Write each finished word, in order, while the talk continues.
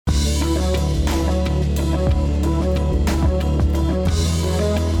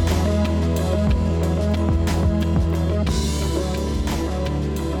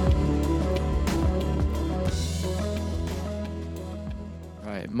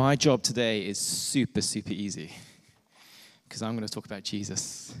My job today is super, super easy because I'm going to talk about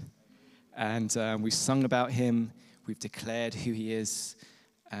Jesus. And we've sung about him, we've declared who he is,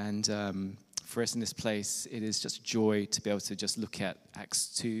 and for us in this place, it is just joy to be able to just look at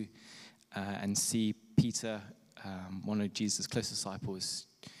Acts 2 and see Peter, one of Jesus' close disciples,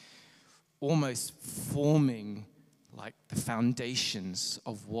 almost forming like the foundations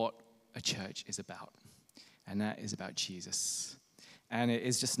of what a church is about. And that is about Jesus. And it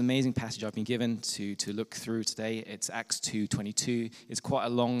is just an amazing passage I've been given to look through today. It's Acts 2:22. It's quite a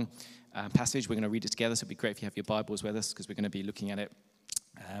long passage. We're going to read it together, so it'd be great if you have your Bibles with us because we're going to be looking at it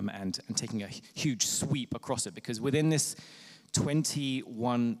and taking a huge sweep across it. Because within this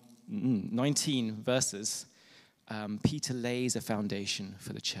 19 verses, Peter lays a foundation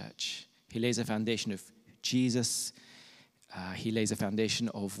for the church. He lays a foundation of Jesus. He lays a foundation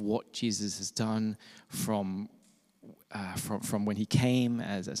of what Jesus has done from when he came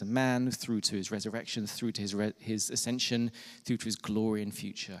as a man through to his resurrection, through to his ascension, through to his glory and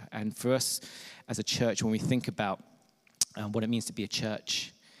future. And for us as a church, when we think about what it means to be a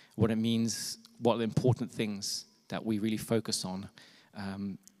church, what it means, what are the important things that we really focus on,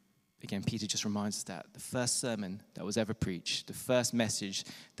 again, Peter just reminds us that the first sermon that was ever preached, the first message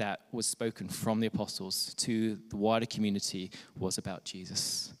that was spoken from the apostles to the wider community was about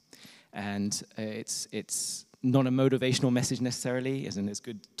Jesus. And it's not a motivational message necessarily, as in there's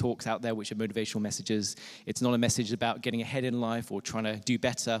good talks out there which are motivational messages. It's not a message about getting ahead in life or trying to do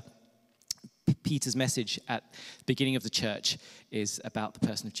better. Peter's message at the beginning of the church is about the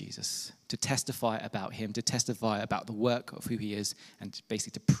person of Jesus, to testify about him, to testify about the work of who he is, and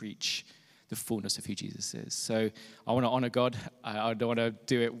basically to preach the fullness of who Jesus is. So I want to honor God. I don't want to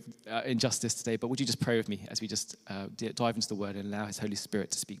do it injustice today, but would you just pray with me as we just dive into the word and allow his Holy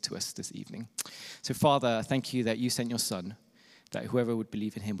Spirit to speak to us this evening. So Father, thank you that you sent your son, that whoever would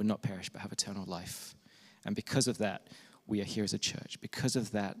believe in him would not perish but have eternal life. And because of that, we are here as a church. Because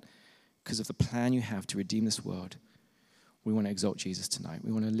of that, because of the plan you have to redeem this world, we want to exalt Jesus tonight.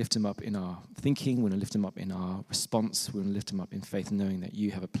 We want to lift him up in our thinking. We want to lift him up in our response. We want to lift him up in faith, knowing that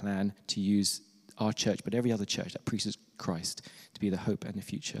you have a plan to use our church, but every other church that preaches Christ, to be the hope and the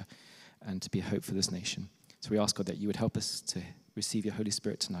future and to be a hope for this nation. So we ask, God, that you would help us to receive your Holy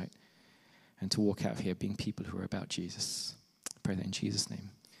Spirit tonight and to walk out of here being people who are about Jesus. I pray that in Jesus' name.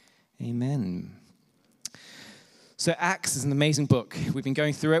 Amen. So Acts is an amazing book. We've been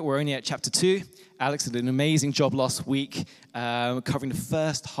going through it. We're only at chapter 2. Alex did an amazing job last week covering the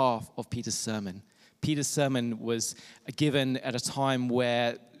first half of Peter's sermon. Peter's sermon was given at a time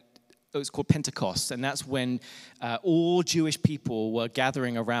where it was called Pentecost, and that's when all Jewish people were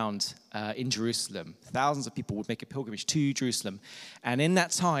gathering around in Jerusalem. Thousands of people would make a pilgrimage to Jerusalem. And in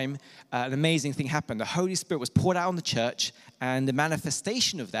that time, an amazing thing happened. The Holy Spirit was poured out on the church, and the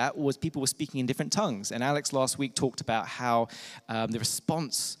manifestation of that was people were speaking in different tongues. And Alex last week talked about how the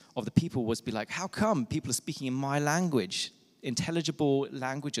response of the people was to be like, how come people are speaking in my language? Intelligible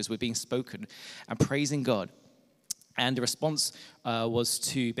languages were being spoken and praising God. And the response was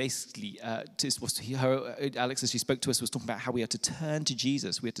to basically, Alex, as she spoke to us, was talking about how we are to turn to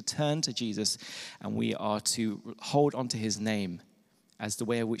Jesus. We are to turn to Jesus, and we are to hold on to his name as the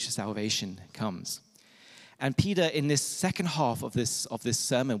way in which salvation comes. And Peter, in this second half of this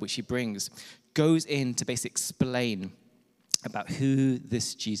sermon, which he brings, goes in to basically explain about who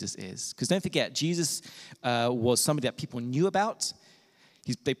this Jesus is. Because don't forget, Jesus was somebody that people knew about.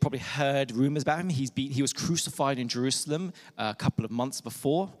 They probably heard rumors about him. He was crucified in Jerusalem a couple of months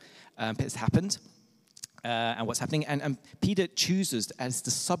before it's happened and what's happening. And Peter chooses as the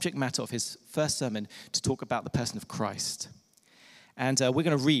subject matter of his first sermon to talk about the person of Christ. And we're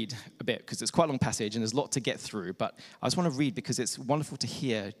going to read a bit because it's quite a long passage and there's a lot to get through. But I just want to read because it's wonderful to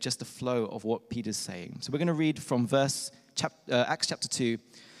hear just the flow of what Peter's saying. So we're going to read from Acts chapter 2,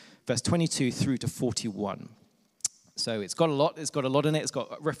 verse 22 through to 41. So it's got a lot in it. It's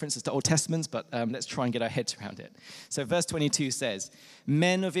got references to Old Testaments, but let's try and get our heads around it. So verse 22 says,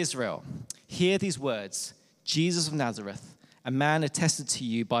 "Men of Israel, hear these words. Jesus of Nazareth, a man attested to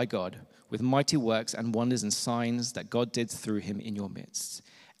you by God with mighty works and wonders and signs that God did through him in your midst,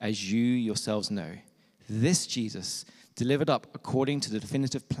 as you yourselves know. This Jesus, delivered up according to the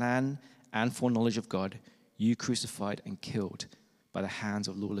definitive plan and foreknowledge of God, you crucified and killed by the hands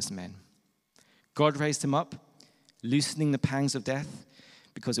of lawless men. God raised him up, loosening the pangs of death,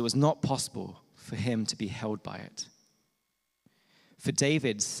 because it was not possible for him to be held by it. For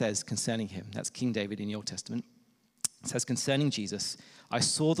David says concerning him," that's King David in the Old Testament, says concerning Jesus, "I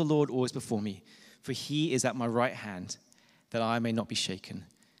saw the Lord always before me, for he is at my right hand, that I may not be shaken.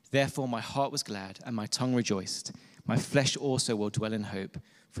 Therefore my heart was glad and my tongue rejoiced. My flesh also will dwell in hope,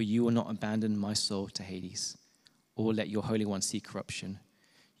 for you will not abandon my soul to Hades, or let your Holy One see corruption.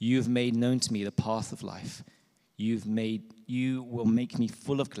 You have made known to me the path of life. You will make me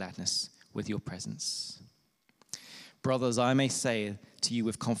full of gladness with your presence. Brothers, I may say to you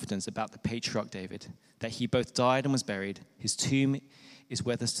with confidence about the patriarch David, that he both died and was buried. His tomb is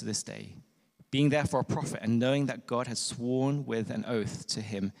with us to this day. Being therefore a prophet, and knowing that God had sworn with an oath to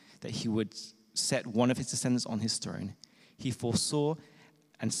him that he would set one of his descendants on his throne, he foresaw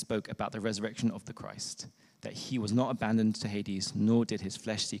and spoke about the resurrection of the Christ, that he was not abandoned to Hades, nor did his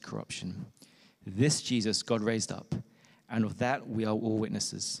flesh see corruption. This Jesus God raised up, and of that we are all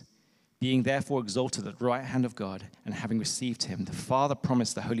witnesses. Being therefore exalted at the right hand of God, and having received him, the Father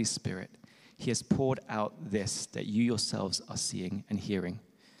promised the Holy Spirit. He has poured out this that you yourselves are seeing and hearing.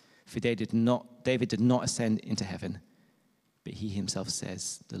 For David did not ascend into heaven, but he himself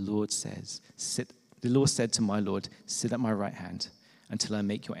says, the Lord said to my Lord, sit at my right hand until I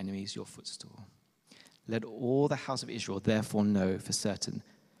make your enemies your footstool. Let all the house of Israel therefore know for certain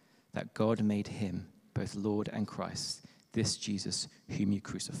that God made him both Lord and Christ, this Jesus whom you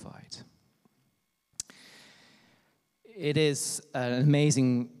crucified. It is an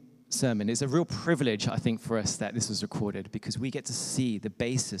amazing sermon. It's a real privilege, I think, for us that this was recorded, because we get to see the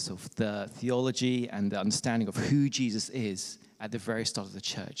basis of the theology and the understanding of who Jesus is at the very start of the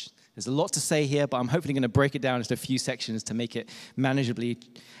church. There's a lot to say here, but I'm hopefully going to break it down into a few sections to make it manageably,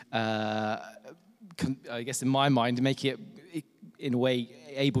 I guess in my mind, make it in a way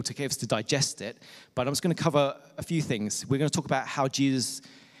able to give us to digest it. But I'm just going to cover a few things. We're going to talk about how Jesus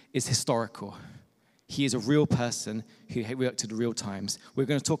is historical. He is a real person who reacted to real times. We're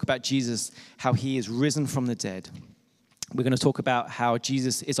going to talk about Jesus, how he is risen from the dead. We're going to talk about how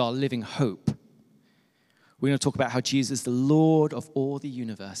Jesus is our living hope. We're going to talk about how Jesus is the Lord of all the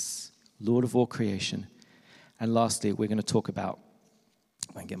universe, Lord of all creation. And lastly, we're going to talk about,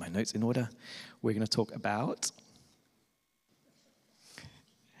 if I can get my notes in order, we're going to talk about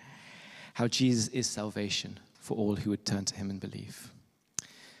how Jesus is salvation for all who would turn to him and believe.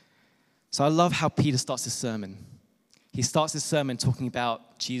 So I love how Peter starts his sermon. He starts his sermon talking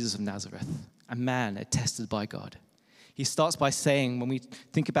about Jesus of Nazareth, a man attested by God. He starts by saying, when we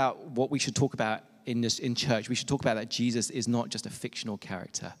think about what we should talk about in church, we should talk about that Jesus is not just a fictional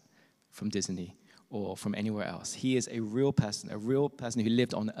character from Disney or from anywhere else. He is a real person who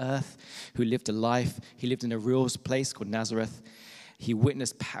lived on earth, who lived a life. He lived in a real place called Nazareth. He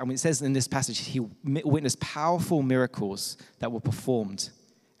witnessed, it says in this passage, he witnessed powerful miracles that were performed.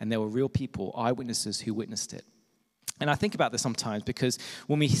 And there were real people, eyewitnesses, who witnessed it. And I think about this sometimes because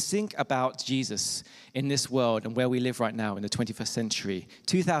when we think about Jesus in this world and where we live right now in the 21st century,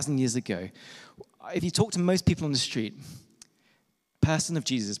 2,000 years ago, if you talk to most people on the street, person of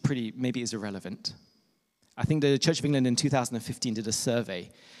Jesus maybe is irrelevant. I think the Church of England in 2015 did a survey,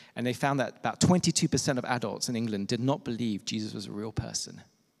 and they found that about 22% of adults in England did not believe Jesus was a real person.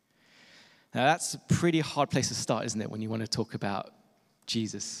 Now, that's a pretty hard place to start, isn't it, when you want to talk about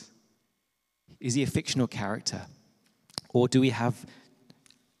Jesus? Is he a fictional character? Or do we have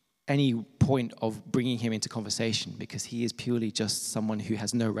any point of bringing him into conversation because he is purely just someone who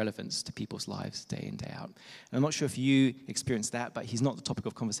has no relevance to people's lives day in, day out? And I'm not sure if you experience that, but he's not the topic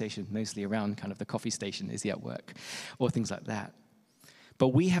of conversation, mostly around kind of the coffee station, is he at work, or things like that. But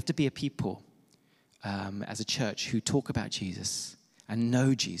we have to be a people as a church who talk about Jesus and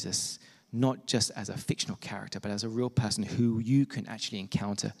know Jesus, not just as a fictional character, but as a real person who you can actually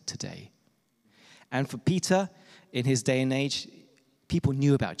encounter today. And for Peter, in his day and age, people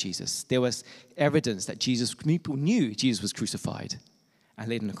knew about Jesus. There was evidence that people knew Jesus was crucified and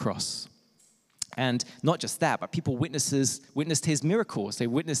laid on the cross. And not just that, but people witnessed his miracles. They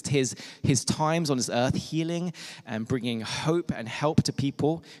witnessed his times on this earth, healing and bringing hope and help to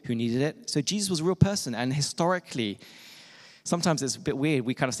people who needed it. So Jesus was a real person, and historically, sometimes it's a bit weird.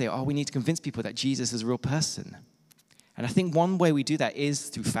 We kind of say, we need to convince people that Jesus is a real person. And I think one way we do that is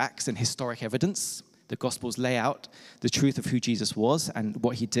through facts and historic evidence. The Gospels lay out the truth of who Jesus was and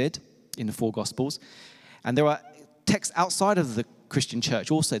what he did in the 4 Gospels. And there are texts outside of the Christian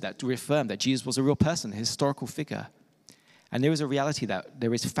church also that reaffirm that Jesus was a real person, a historical figure. And there is a reality that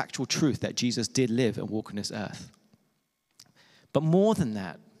there is factual truth that Jesus did live and walk on this earth. But more than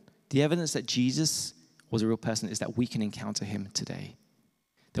that, the evidence that Jesus was a real person is that we can encounter him today.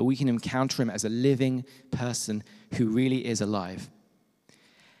 That we can encounter him as a living person who really is alive.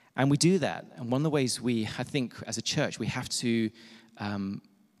 And we do that. And one of the ways I think, as a church, we have to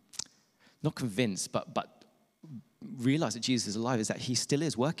not convince, but realize that Jesus is alive, is that he still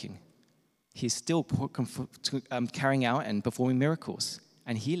is working. He's still carrying out and performing miracles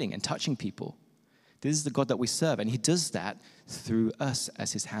and healing and touching people. This is the God that we serve, and he does that through us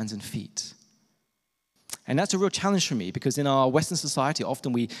as his hands and feet. And that's a real challenge for me, because in our Western society,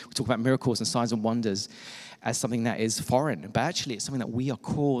 often we talk about miracles and signs and wonders as something that is foreign, but actually it's something that we are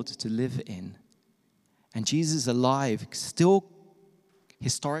called to live in. And Jesus is alive, still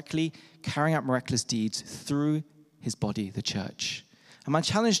historically carrying out miraculous deeds through his body, the church. And my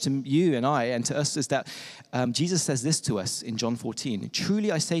challenge to you and I and to us is that Jesus says this to us in John 14.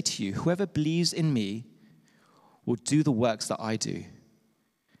 Truly I say to you, whoever believes in me will do the works that I do.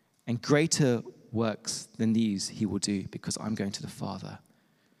 And greater works than these he will do, because I'm going to the Father.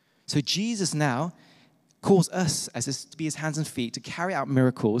 So Jesus now calls us to be his hands and feet, to carry out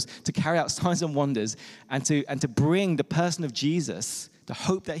miracles, to carry out signs and wonders, and to bring the person of Jesus, the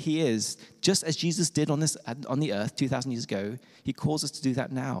hope that he is, just as Jesus did on the earth 2,000 years ago. He calls us to do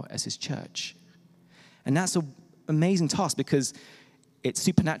that now as his church. And that's an amazing task, because it's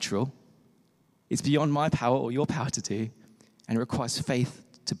supernatural. It's beyond my power or your power to do, and it requires faith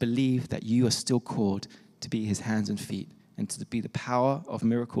to believe that you are still called to be his hands and feet, and to be the power of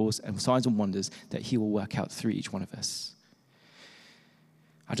miracles and signs and wonders that he will work out through each one of us.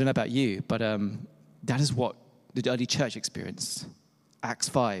 I don't know about you, but that is what the early church experienced. Acts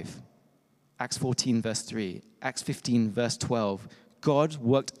 5, Acts 14, verse 3, Acts 15, verse 12. God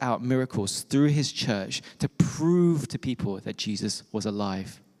worked out miracles through his church to prove to people that Jesus was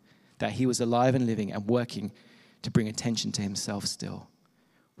alive, that he was alive and living and working to bring attention to himself still.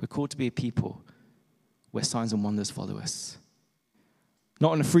 We're called to be a people where signs and wonders follow us.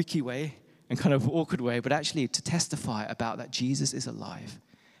 Not in a freaky way and kind of awkward way, but actually to testify about that Jesus is alive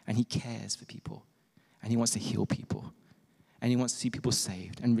and he cares for people and he wants to heal people and he wants to see people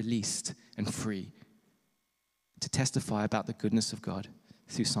saved and released and free. To testify about the goodness of God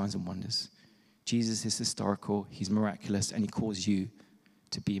through signs and wonders. Jesus is historical, he's miraculous, and he calls you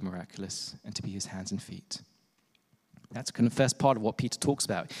to be miraculous and to be his hands and feet. That's kind of the first part of what Peter talks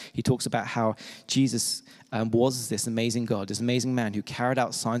about. He talks about how Jesus was this amazing God, this amazing man who carried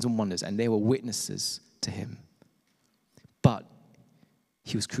out signs and wonders, and they were witnesses to him. But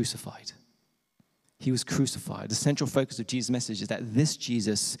he was crucified. He was crucified. The central focus of Jesus' message is that this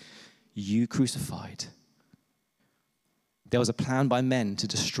Jesus you crucified. There was a plan by men to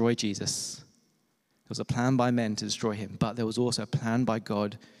destroy Jesus. There was a plan by men to destroy him, but there was also a plan by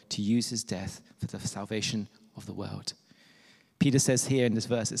God to use his death for the salvation of the world. Peter says here in this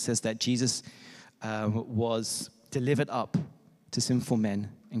verse, it says that Jesus was delivered up to sinful men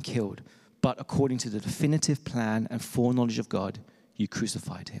and killed, but according to the definitive plan and foreknowledge of God, you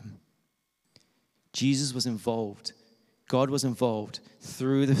crucified him. Jesus was involved. God was involved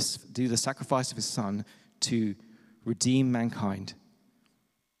through the sacrifice of his son to redeem mankind.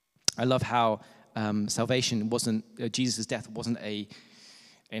 I love how salvation wasn't, Jesus' death wasn't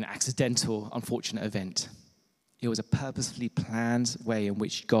an accidental, unfortunate event. It was a purposefully planned way in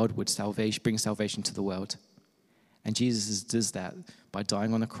which God would bring salvation to the world. And Jesus does that by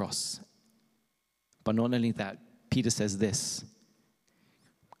dying on the cross. But not only that, Peter says this,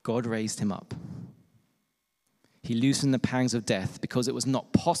 God raised him up. He loosened the pangs of death because it was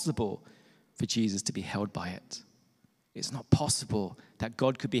not possible for Jesus to be held by it. It's not possible that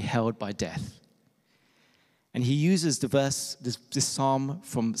God could be held by death. And he uses this psalm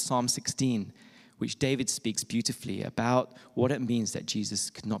from Psalm 16, which David speaks beautifully about what it means that Jesus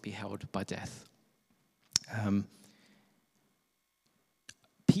could not be held by death.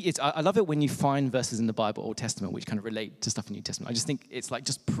 I love it when you find verses in the Bible, Old Testament, which kind of relate to stuff in New Testament. I just think it's like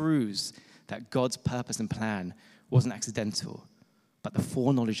just proves that God's purpose and plan wasn't accidental, but the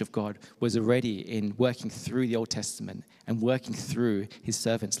foreknowledge of God was already in working through the Old Testament and working through his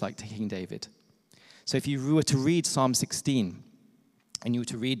servants like King David. So if you were to read Psalm 16, and you were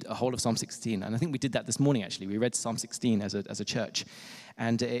to read a whole of Psalm 16, and I think we did that this morning actually, we read Psalm 16 as a church,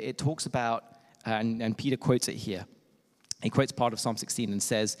 and it talks about, and Peter quotes it here, he quotes part of Psalm 16 and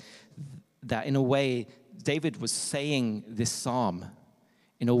says that in a way, David was saying this psalm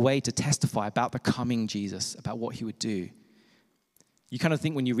in a way to testify about the coming Jesus, about what he would do. You kind of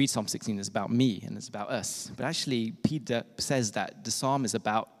think when you read Psalm 16, it's about me and it's about us. But actually, Peter says that the psalm is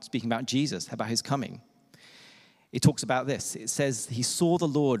speaking about Jesus, about his coming. It talks about this. It says, he saw the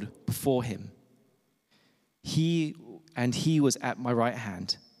Lord before him. He was at my right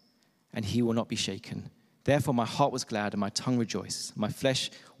hand, and he will not be shaken. Therefore, my heart was glad and my tongue rejoiced. My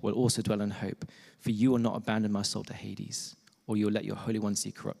flesh will also dwell in hope, for you will not abandon my soul to Hades, or you will let your Holy One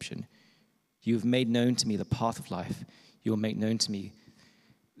see corruption. You have made known to me the path of life. You will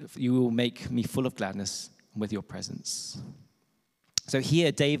make me full of gladness with your presence. So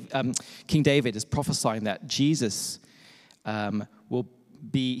here, King David is prophesying that Jesus will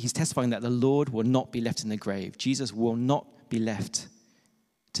he's testifying that the Lord will not be left in the grave. Jesus will not be left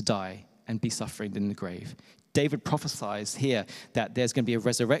to die and be suffering in the grave. David prophesies here that there's going to be a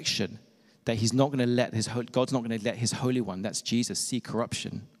resurrection, that he's not going to let God's not going to let his Holy One, that's Jesus, see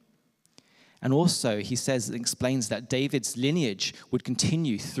corruption. And also he says and explains that David's lineage would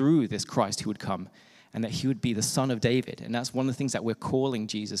continue through this Christ who would come, and that he would be the son of David. And that's one of the things that we're calling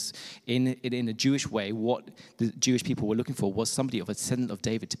Jesus in a Jewish way. What the Jewish people were looking for was somebody of a descendant of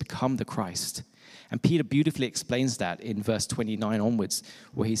David to become the Christ. And Peter beautifully explains that in verse 29 onwards,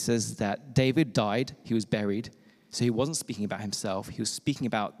 where he says that David died, he was buried, so he wasn't speaking about himself. He was speaking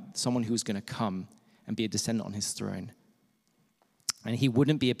about someone who was going to come and be a descendant on his throne. And he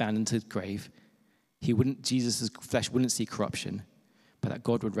wouldn't be abandoned to the grave. Jesus' flesh wouldn't see corruption, but that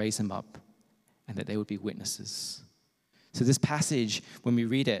God would raise him up and that they would be witnesses. So this passage, when we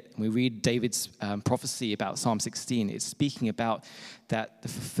read it, we read David's prophecy about Psalm 16, it's speaking about that the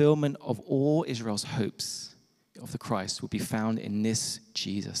fulfillment of all Israel's hopes of the Christ will be found in this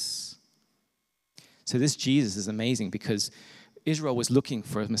Jesus. So this Jesus is amazing because Israel was looking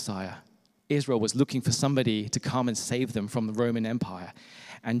for a Messiah. Israel was looking for somebody to come and save them from the Roman Empire.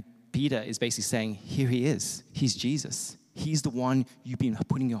 And Peter is basically saying, here he is. He's Jesus. He's the one you've been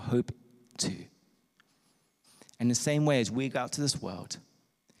putting your hope to. In the same way as we go out to this world,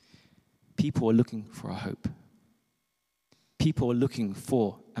 people are looking for a hope. People are looking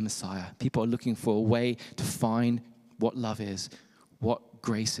for a Messiah. People are looking for a way to find what love is, what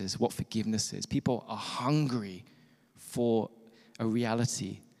grace is, what forgiveness is. People are hungry for a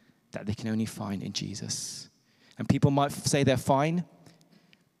reality that they can only find in Jesus. And people might say they're fine,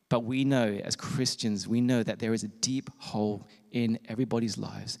 but we know as Christians, we know that there is a deep hole in everybody's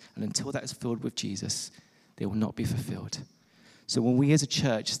lives. And until that is filled with Jesus, they will not be fulfilled. So when we as a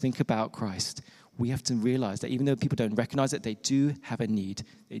church think about Christ, we have to realize that even though people don't recognize it, they do have a need.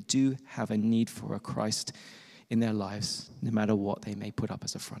 They do have a need for a Christ in their lives, no matter what they may put up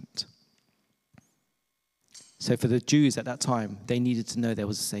as a front. So for the Jews at that time, they needed to know there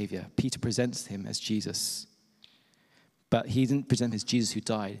was a Savior. Peter presents him as Jesus. But he didn't present him as Jesus who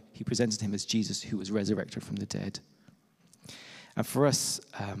died. He presented him as Jesus who was resurrected from the dead. And for us,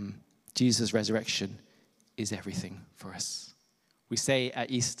 Jesus' resurrection is everything for us. We say at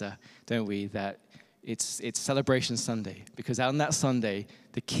Easter, don't we, that it's Celebration Sunday, because on that Sunday,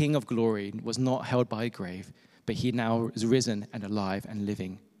 the King of Glory was not held by a grave, but he now is risen and alive and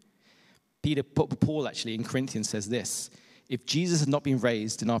living. Paul actually in Corinthians says this: if Jesus had not been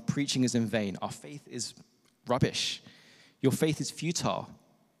raised, then our preaching is in vain. Our faith is rubbish. Your faith is futile.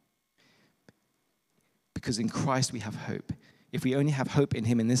 Because in Christ we have hope. If we only have hope in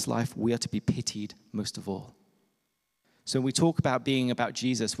him in this life, we are to be pitied most of all. So when we talk about being about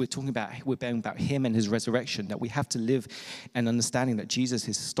Jesus, we're being about him and his resurrection, that we have to live and understanding that Jesus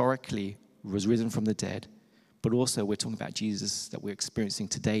historically was risen from the dead, but also we're talking about Jesus that we're experiencing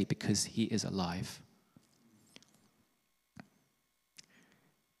today because he is alive.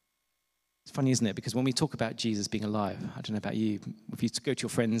 It's funny, isn't it? Because when we talk about Jesus being alive, I don't know about you, if you go to your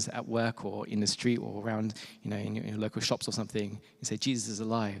friends at work or in the street or around, in your local shops or something, and say, Jesus is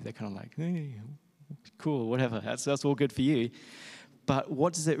alive, they're kind of like, hey, cool, whatever, that's all good for you. But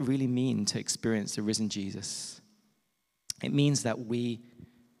what does it really mean to experience the risen Jesus? It means that we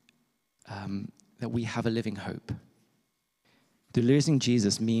have a living hope. The risen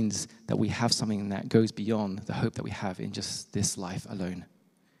Jesus means that we have something that goes beyond the hope that we have in just this life alone.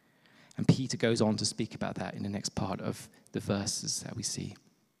 And Peter goes on to speak about that in the next part of the verses that we see.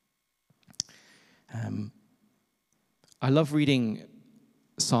 I love reading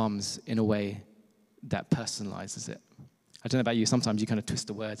Psalms in a way that personalizes it. I don't know about you, sometimes you kind of twist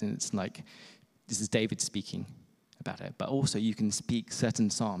the words and it's like, this is David speaking about it. But also you can speak certain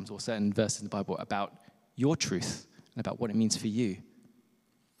Psalms or certain verses in the Bible about your truth and about what it means for you.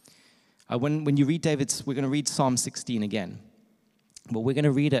 When you read we're going to read Psalm 16 again, but we're going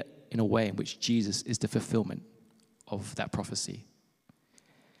to read it in a way in which Jesus is the fulfillment of that prophecy.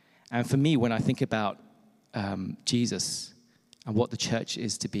 And for me, when I think about Jesus and what the church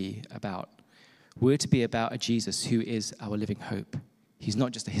is to be about, we're to be about a Jesus who is our living hope. He's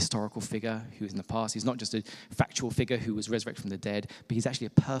not just a historical figure who is in the past. He's not just a factual figure who was resurrected from the dead, but he's actually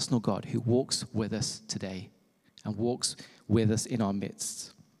a personal God who walks with us today and walks with us in our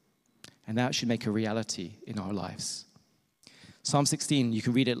midst. And that should make a reality in our lives. Psalm 16, you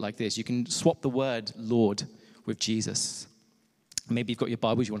can read it like this. You can swap the word Lord with Jesus. Maybe you've got your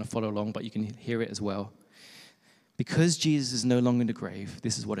Bibles, you want to follow along, but you can hear it as well. Because Jesus is no longer in the grave,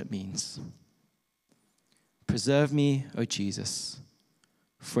 this is what it means. Preserve me, O Jesus,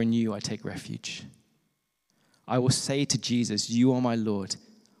 for in you I take refuge. I will say to Jesus, you are my Lord.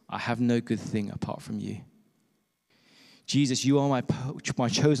 I have no good thing apart from you. Jesus, you are my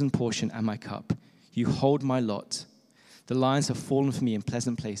chosen portion and my cup. You hold my lot. The lions have fallen for me in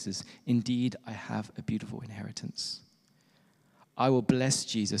pleasant places. Indeed, I have a beautiful inheritance. I will bless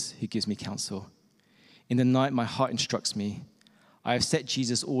Jesus who gives me counsel. In the night, my heart instructs me. I have set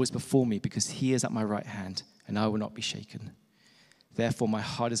Jesus always before me because he is at my right hand, and I will not be shaken. Therefore, my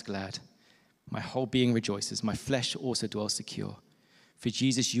heart is glad. My whole being rejoices. My flesh also dwells secure. For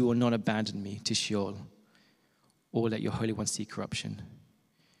Jesus, you will not abandon me to Sheol, or let your Holy One see corruption.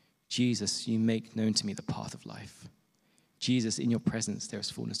 Jesus, you make known to me the path of life. Jesus, in your presence there is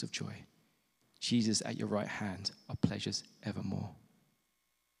fullness of joy. Jesus, at your right hand are pleasures evermore.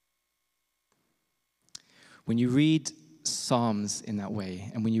 When you read Psalms in that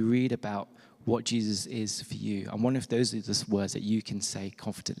way, and when you read about what Jesus is for you, I wonder if those are the words that you can say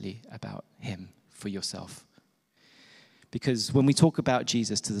confidently about him for yourself. Because when we talk about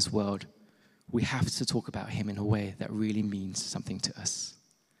Jesus to this world, we have to talk about him in a way that really means something to us.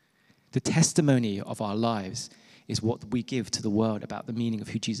 The testimony of our lives is what we give to the world about the meaning of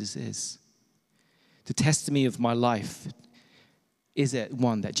who Jesus is. The testimony of my life, is it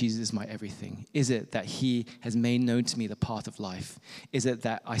one that Jesus is my everything? Is it that he has made known to me the path of life? Is it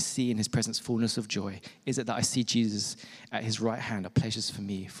that I see in his presence fullness of joy? Is it that I see Jesus at his right hand are pleasures for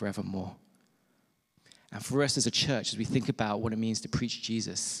me forevermore? And for us as a church, as we think about what it means to preach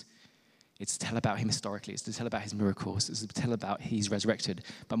Jesus, it's to tell about him historically. It's to tell about his miracles. It's to tell about he's resurrected.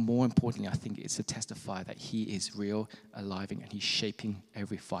 But more importantly, I think it's to testify that he is real, alive, and he's shaping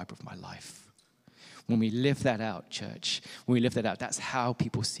every fiber of my life. When we live that out, church, when we live that out, that's how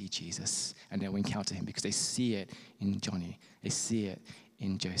people see Jesus and they'll encounter him, because they see it in Johnny. They see it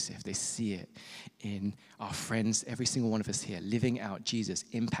in Joseph. They see it in our friends, every single one of us here, living out Jesus,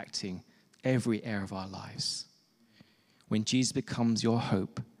 impacting every area of our lives. When Jesus becomes your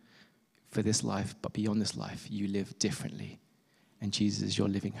hope for this life, but beyond this life, you live differently. And Jesus is your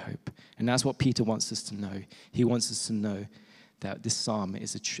living hope. And that's what Peter wants us to know. He wants us to know that this psalm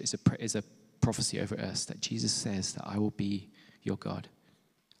is a prophecy over us, that Jesus says that I will be your God.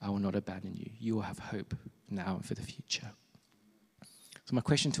 I will not abandon you. You will have hope now and for the future. So my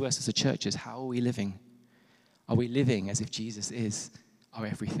question to us as a church is, how are we living? Are we living as if Jesus is our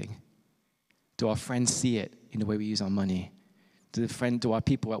everything? Do our friends see it in the way we use our money? Do our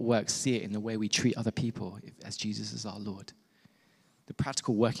people at work see it in the way we treat other people as Jesus is our Lord? The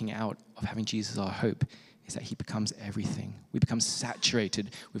practical working out of having Jesus as our hope is that he becomes everything. We become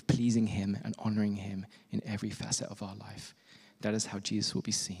saturated with pleasing him and honoring him in every facet of our life. That is how Jesus will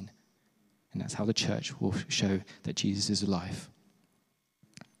be seen. And that's how the church will show that Jesus is alive.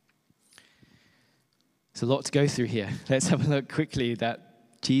 There's a lot to go through here. Let's have a look quickly that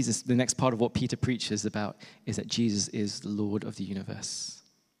Jesus, the next part of what Peter preaches about, is that Jesus is the Lord of the universe.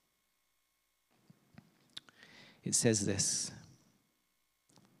 It says this.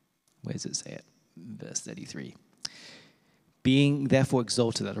 Where does it say it? Verse 33. Being therefore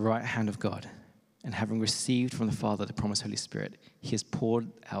exalted at the right hand of God, and having received from the Father the promised Holy Spirit, he has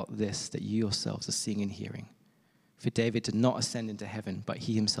poured out this that you yourselves are seeing and hearing. For David did not ascend into heaven, but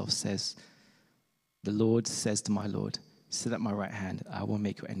he himself says, the Lord says to my Lord, sit at my right hand, I will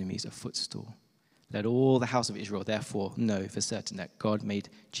make your enemies a footstool. Let all the house of Israel therefore know for certain that God made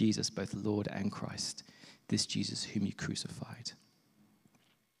Jesus both Lord and Christ, this Jesus whom you crucified.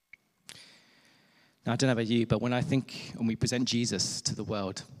 Now, I don't know about you, but when we present Jesus to the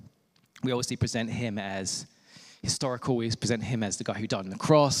world, we obviously present him as historical. We present him as the guy who died on the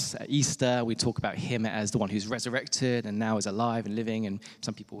cross at Easter. We talk about him as the one who's resurrected and now is alive and living, and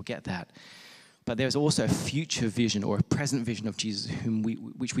some people will get that. But there's also a future vision or a present vision of Jesus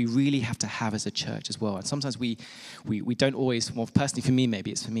which we really have to have as a church as well. And sometimes we don't always, well, personally for me,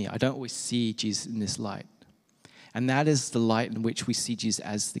 maybe it's for me, I don't always see Jesus in this light. And that is the light in which we see Jesus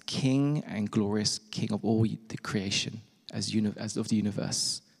as the King and glorious King of all the creation, as of the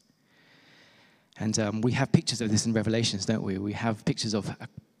universe. And we have pictures of this in Revelations, don't we? We have pictures of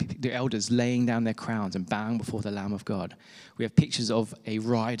the elders laying down their crowns and bowing before the Lamb of God. We have pictures of a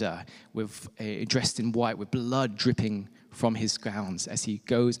rider dressed in white with blood dripping from his crowns as he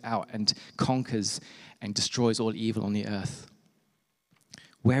goes out and conquers and destroys all evil on the earth.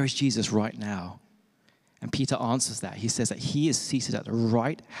 Where is Jesus right now? And Peter answers that. He says that he is seated at the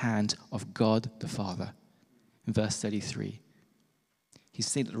right hand of God the Father. In verse 33. He's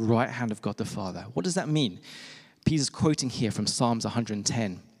seated at the right hand of God the Father. What does that mean? Peter's quoting here from Psalms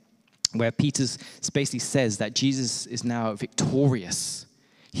 110, where Peter basically says that Jesus is now victorious.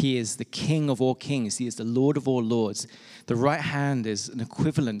 He is the King of all kings. He is the Lord of all lords. The right hand is an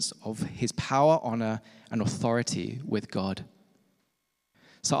equivalence of his power, honor, and authority with God.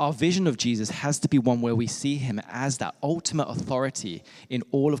 So our vision of Jesus has to be one where we see him as that ultimate authority in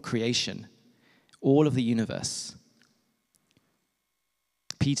all of creation, all of the universe.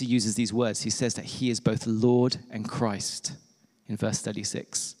 Peter uses these words. He says that he is both Lord and Christ in verse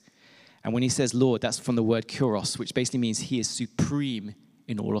 36. And when he says Lord, that's from the word kuros, which basically means he is supreme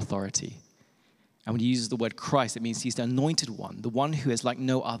in all authority. And when he uses the word Christ, it means he's the anointed one, the one who is like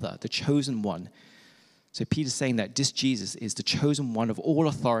no other, the chosen one. So Peter's saying that this Jesus is the chosen one of all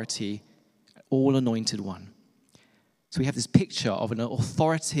authority, all anointed one. So we have this picture of an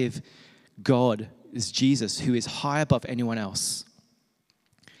authoritative God, is Jesus, who is high above anyone else.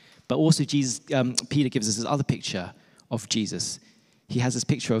 But also Peter gives us this other picture of Jesus. He has this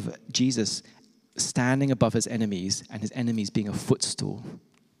picture of Jesus standing above his enemies and his enemies being a footstool,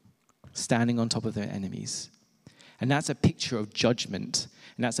 standing on top of their enemies. And that's a picture of judgment.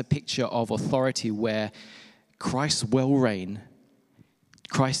 And that's a picture of authority where Christ will reign.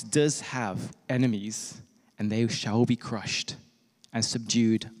 Christ does have enemies, and they shall be crushed and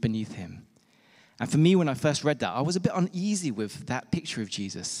subdued beneath him. And for me, when I first read that, I was a bit uneasy with that picture of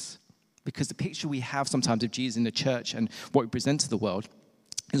Jesus, because the picture we have sometimes of Jesus in the church and what we present to the world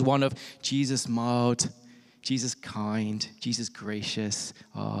is one of Jesus mild, Jesus kind, Jesus gracious.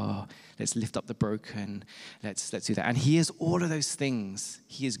 Oh, let's lift up the broken. Let's do that. And he is all of those things.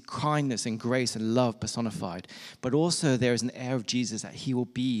 He is kindness and grace and love personified. But also there is an air of Jesus that he will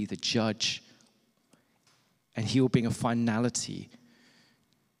be the judge, and he will bring a finality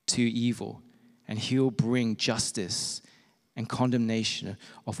to evil, and he will bring justice and condemnation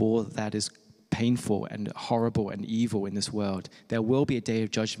of all that is painful and horrible and evil in this world. There will be a day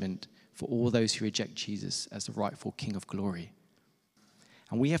of judgment for all those who reject Jesus as the rightful King of glory.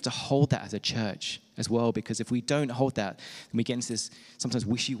 And we have to hold that as a church as well, because if we don't hold that, then we get into this sometimes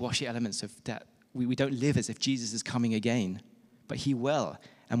wishy-washy elements of that. We don't live as if Jesus is coming again, but he will.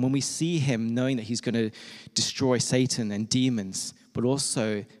 And when we see him, knowing that he's going to destroy Satan and demons, but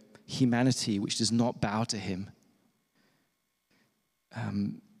also humanity which does not bow to him,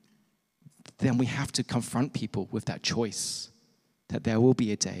 then we have to confront people with that choice, that there will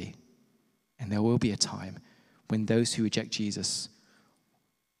be a day and there will be a time when those who reject Jesus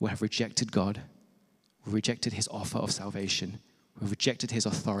will have rejected God, will rejected his offer of salvation, will have rejected his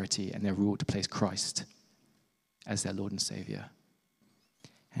authority and their rule to place Christ as their Lord and Savior.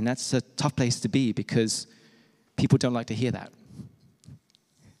 And that's a tough place to be, because people don't like to hear that.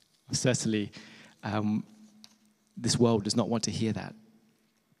 Certainly, this world does not want to hear that.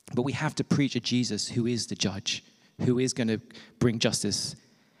 But we have to preach a Jesus who is the judge, who is going to bring justice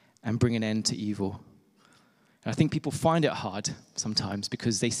and bring an end to evil. And I think people find it hard sometimes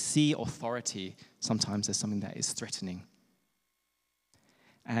because they see authority sometimes as something that is threatening.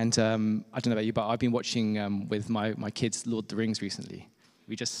 And I don't know about you, but I've been watching with my kids Lord of the Rings recently.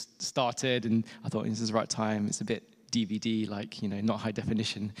 We just started, and I thought this is the right time. It's a bit DVD, not high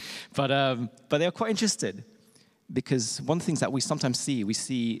definition. But they are quite interested, because one of the things that we sometimes see, we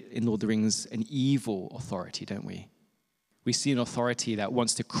see in Lord of the Rings an evil authority, don't we? We see an authority that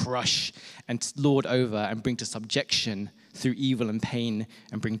wants to crush and lord over and bring to subjection through evil and pain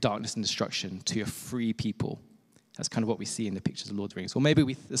and bring darkness and destruction to a free people. That's kind of what we see in the pictures of Lord of the Rings. Or maybe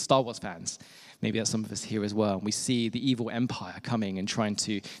we, the Star Wars fans, maybe that's some of us here as well. We see the evil empire coming and trying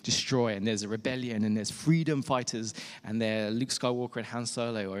to destroy, and there's a rebellion, and there's freedom fighters, and Luke Skywalker and Han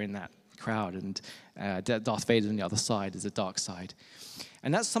Solo are in that crowd, and Darth Vader on the other side is the dark side.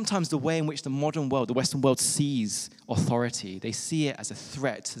 And that's sometimes the way in which the modern world, the Western world, sees authority. They see it as a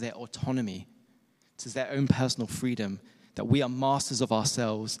threat to their autonomy, to their own personal freedom, that we are masters of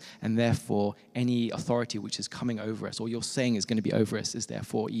ourselves, and therefore any authority which is coming over us, or you're saying is going to be over us, is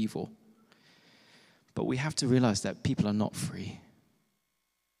therefore evil. But we have to realize that people are not free.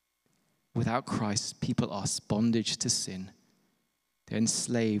 Without Christ, people are bondage to sin. They're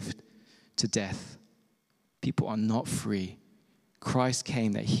enslaved to death. People are not free. Christ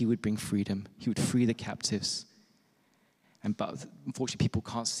came that he would bring freedom. He would free the captives. But unfortunately, people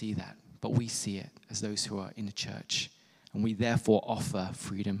can't see that. But we see it as those who are in the church. And we therefore offer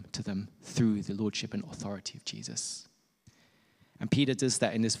freedom to them through the lordship and authority of Jesus. And Peter does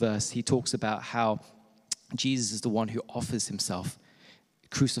that in this verse. He talks about how Jesus is the one who offers himself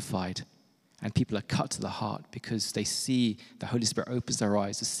crucified. And people are cut to the heart because they see the Holy Spirit opens their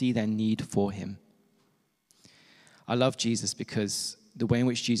eyes to see their need for him. I love Jesus because the way in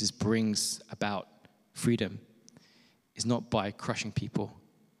which Jesus brings about freedom is not by crushing people.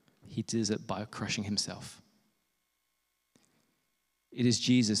 He does it by crushing himself. It is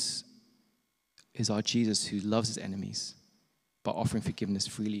Jesus, is our Jesus who loves his enemies by offering forgiveness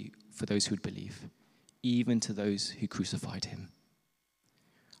freely for those who would believe, even to those who crucified him.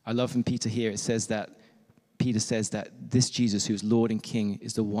 I love in Peter here, Peter says that this Jesus who is Lord and King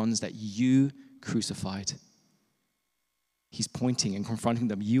is the ones that you crucified. He's pointing and confronting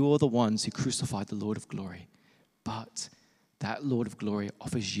them. You are the ones who crucified the Lord of glory. But that Lord of glory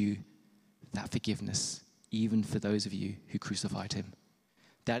offers you that forgiveness, even for those of you who crucified him.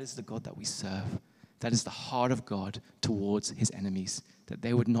 That is the God that we serve. That is the heart of God towards his enemies, that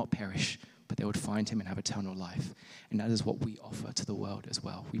they would not perish, but they would find him and have eternal life. And that is what we offer to the world as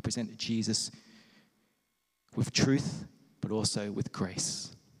well. We present Jesus with truth, but also with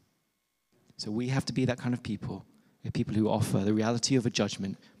grace. So we have to be that kind of people, the people who offer the reality of a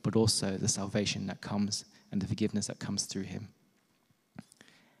judgment, but also the salvation that comes and the forgiveness that comes through him.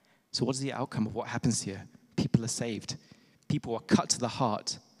 So what is the outcome of what happens here? People are saved. People are cut to the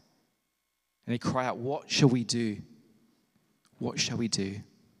heart. And they cry out, what shall we do? What shall we do?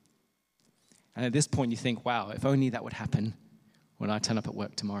 And at this point you think, wow, if only that would happen when I turn up at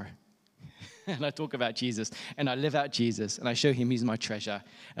work tomorrow. And I talk about Jesus, and I live out Jesus, and I show him he's my treasure,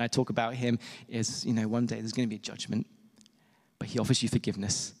 and I talk about him as, one day there's going to be a judgment, but he offers you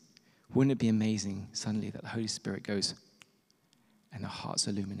forgiveness. Wouldn't it be amazing suddenly that the Holy Spirit goes and the heart's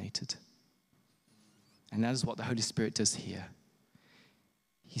illuminated? And that is what the Holy Spirit does here.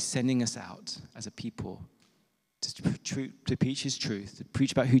 He's sending us out as a people to preach his truth, to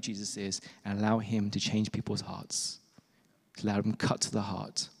preach about who Jesus is, and allow him to change people's hearts, to allow them cut to the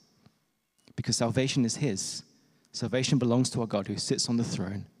heart. Because salvation is his. Salvation belongs to our God who sits on the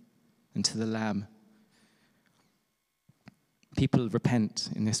throne and to the Lamb. People repent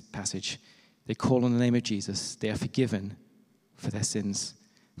in this passage. They call on the name of Jesus. They are forgiven for their sins.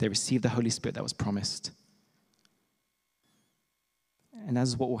 They receive the Holy Spirit that was promised. And that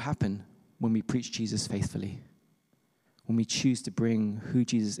is what will happen when we preach Jesus faithfully. When we choose to bring who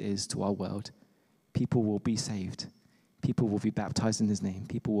Jesus is to our world, people will be saved. People will be baptized in his name.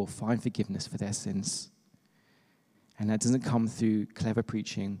 People will find forgiveness for their sins. And that doesn't come through clever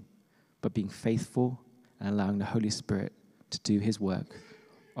preaching, but being faithful and allowing the Holy Spirit to do his work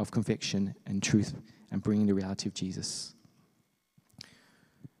of conviction and truth and bringing the reality of Jesus.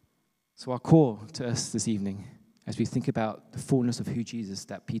 So our call to us this evening, as we think about the fullness of who Jesus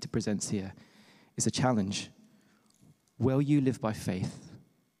that Peter presents here, is a challenge. Will you live by faith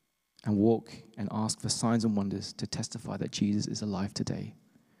and walk and ask for signs and wonders to testify that Jesus is alive today?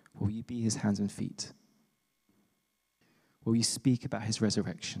 Will you be his hands and feet? Will you speak about his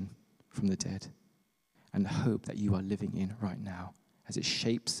resurrection from the dead and the hope that you are living in right now as it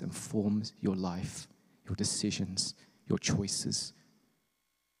shapes and forms your life, your decisions, your choices?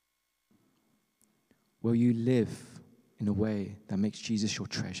 Will you live in a way that makes Jesus your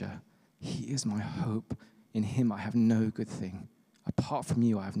treasure? He is my hope. In him I have no good thing. Apart from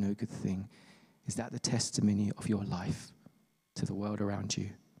you, I have no good thing. Is that the testimony of your life to the world around you?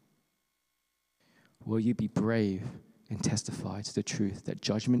 Will you be brave and testify to the truth that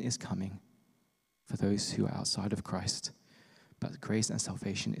judgment is coming for those who are outside of Christ, but grace and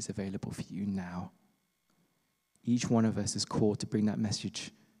salvation is available for you now? Each one of us is called to bring that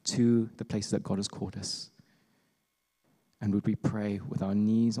message to the places that God has called us. And would we pray with our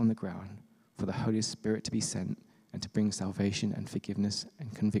knees on the ground for the Holy Spirit to be sent and to bring salvation and forgiveness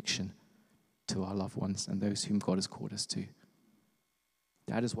and conviction to our loved ones and those whom God has called us to.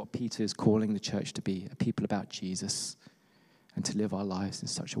 That is what Peter is calling the church to be, a people about Jesus, and to live our lives in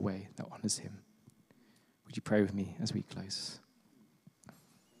such a way that honors him. Would you pray with me as we close?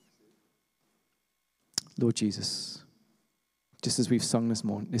 Lord Jesus, just as we've sung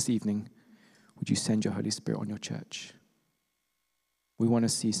this evening, would you send your Holy Spirit on your church? We want to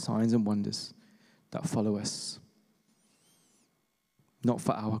see signs and wonders that follow us, not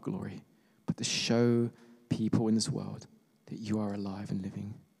for our glory, but to show people in this world that you are alive and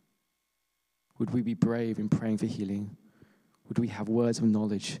living. Would we be brave in praying for healing? Would we have words of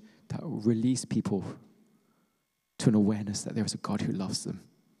knowledge that will release people to an awareness that there is a God who loves them?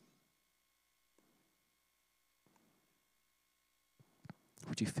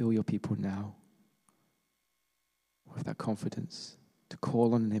 Would you fill your people now with that confidence to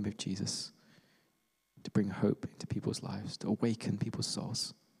call on the name of Jesus, to bring hope into people's lives, to awaken people's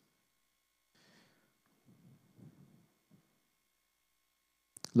souls?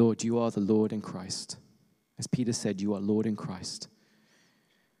 Lord, you are the Lord in Christ. As Peter said, you are Lord in Christ.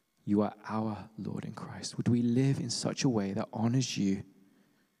 You are our Lord in Christ. Would we live in such a way that honors you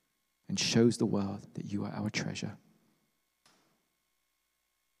and shows the world that you are our treasure?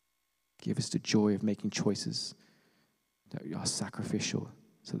 Give us the joy of making choices that you are sacrificial,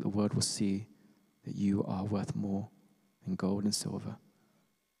 so that the world will see that you are worth more than gold and silver,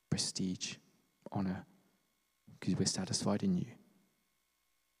 prestige, honor, because we're satisfied in you.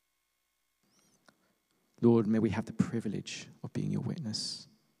 Lord, may we have the privilege of being your witness.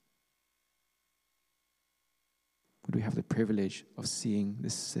 Would we have the privilege of seeing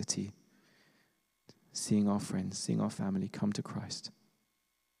this city, seeing our friends, seeing our family come to Christ.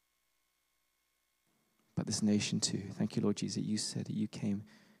 But this nation too. Thank you, Lord Jesus, that you said that you came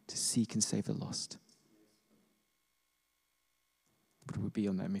to seek and save the lost. Would we be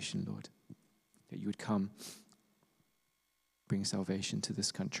on that mission, Lord? That you would come, bring salvation to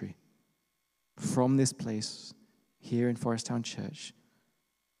this country. From this place, here in Forest Town Church,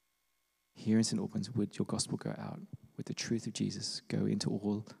 here in St. Albans, would your gospel go out? Would the truth of Jesus go into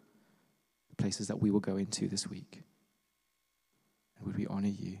all the places that we will go into this week? And would we honor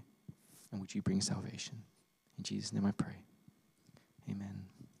you? And would you bring salvation? In Jesus' name I pray. Amen.